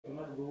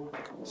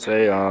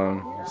Say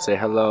hello. Say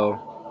hello.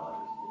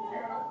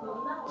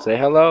 Say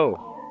hello.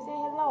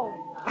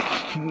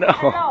 No.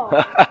 Hello.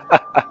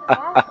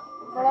 아?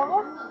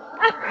 뭐라고?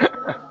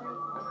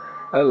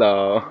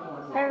 Hello.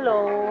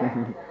 Hello.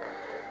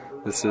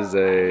 This is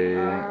a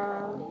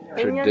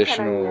백년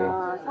traditional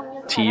차랑이요.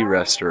 석년 tea 차랑.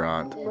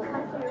 restaurant. 뭐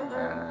 30년?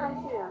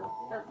 And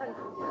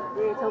 30년.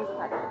 네, 점수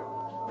받아.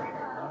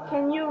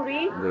 Can you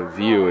read? the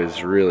view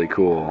is really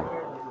cool.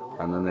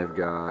 And then they've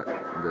got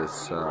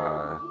this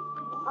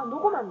아,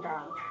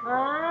 녹음한다.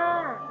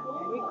 아,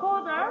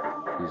 recorder?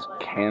 these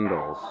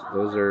candles.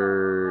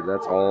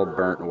 That's all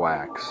burnt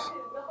wax.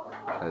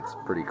 That's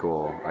pretty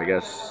cool. I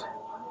guess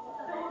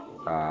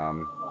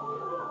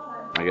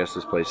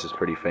this place is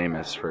pretty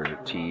famous for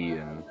tea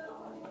and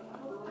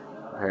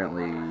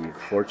apparently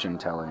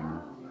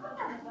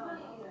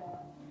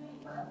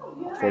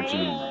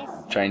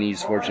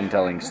Chinese fortune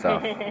telling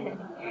stuff,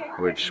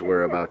 which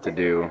we're about to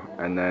do.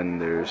 And then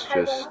there's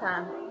just,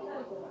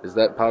 is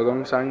that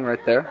Pagong-sang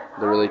right there?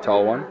 The really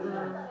tall one?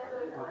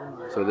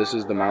 So this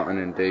is the mountain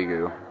in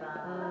Daegu.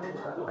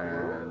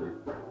 And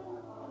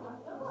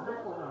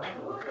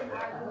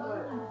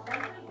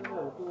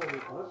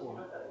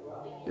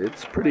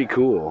it's pretty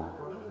cool.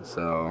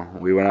 So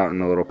we went out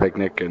on a little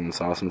picnic and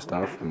saw some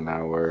stuff, and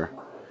now we're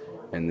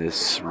in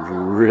this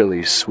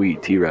really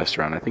sweet tea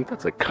restaurant. I think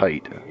that's a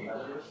kite.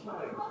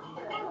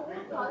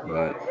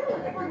 But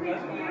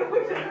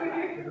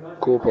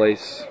cool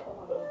place.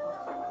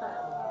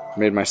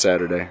 Made my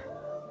Saturday.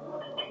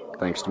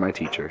 Thanks to my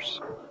teachers.